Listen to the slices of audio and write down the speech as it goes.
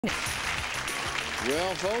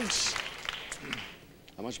Well, folks,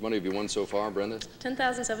 how much money have you won so far, Brenda?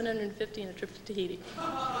 $10,750 in a trip to Tahiti.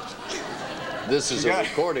 This is a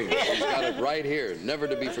recording. She's got it right here, never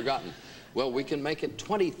to be forgotten. Well, we can make it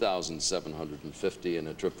 $20,750 in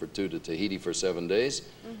a trip for two to Tahiti for 7 days.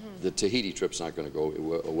 The Tahiti trip's not going to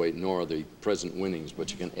go away, nor are the present winnings,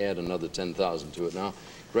 but you can add another $10,000 to it now.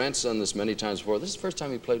 Grant's done this many times before. This is the first time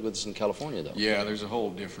he played with us in California, though. Yeah, there's a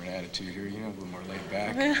whole different attitude here. You know, a little more laid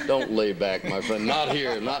back. Don't lay back, my friend. Not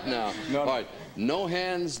here, not now. No. All right, no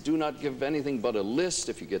hands. Do not give anything but a list.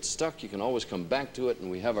 If you get stuck, you can always come back to it, and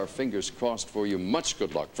we have our fingers crossed for you. Much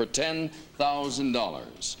good luck for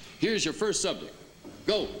 $10,000. Here's your first subject.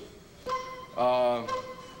 Go.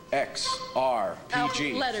 X, R,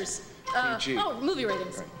 PG. Letters. PG. Oh, movie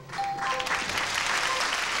ratings. Right.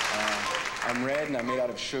 I'm red and I'm made out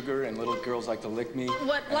of sugar and little girls like to lick me.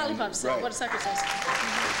 What lollipops? Right. What a sucker says.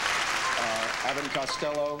 Abbott and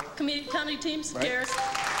Costello. Comedy teams. Right. Garris.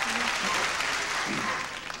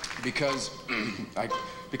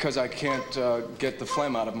 Because I can't get the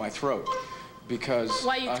phlegm out of my throat. Because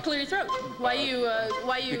Why you clear your throat? Why you?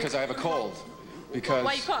 Because I have a cold. Because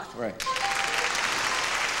Why you cough? Right.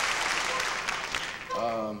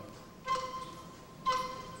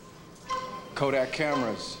 Kodak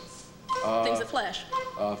cameras. Things that flash.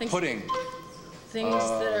 Pudding. Things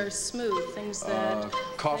that are smooth. Things that.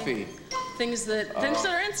 Coffee. Things that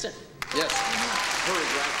are instant. Yes. Hurry,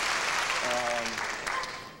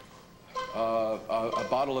 Grant. A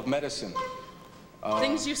bottle of medicine.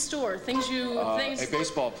 Things you store. Things you. A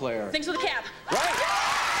baseball player. Things with a cap. Right.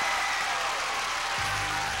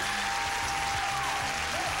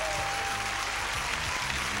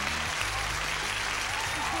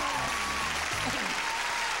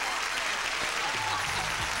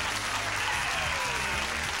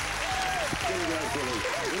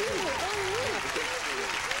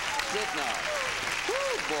 Sit now.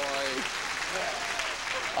 Woo, boy.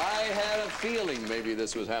 I had a feeling maybe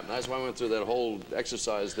this was happening. That's why I went through that whole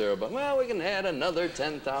exercise there about, well, we can add another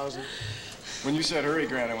 10,000. When you said hurry,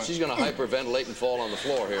 Grant, I went... She's going to hyperventilate and fall on the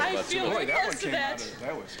floor here in I about 2 feel minutes. very close to that.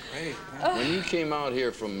 That was great. When you came out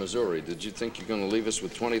here from Missouri, did you think you're going to leave us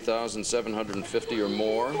with 20,750 or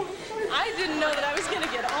more? I didn't know that I was going to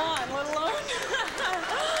get on, let alone.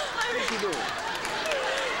 What's she doing?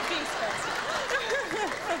 Being expensive.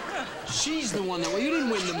 She's the one that... Well, you didn't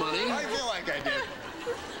win the money. I feel like I did.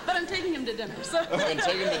 But I'm taking him to dinner, so. And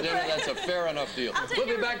take him to dinner, that's a fair enough deal. We'll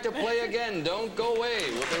be back to play again. Don't go away.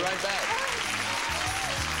 We'll be right back.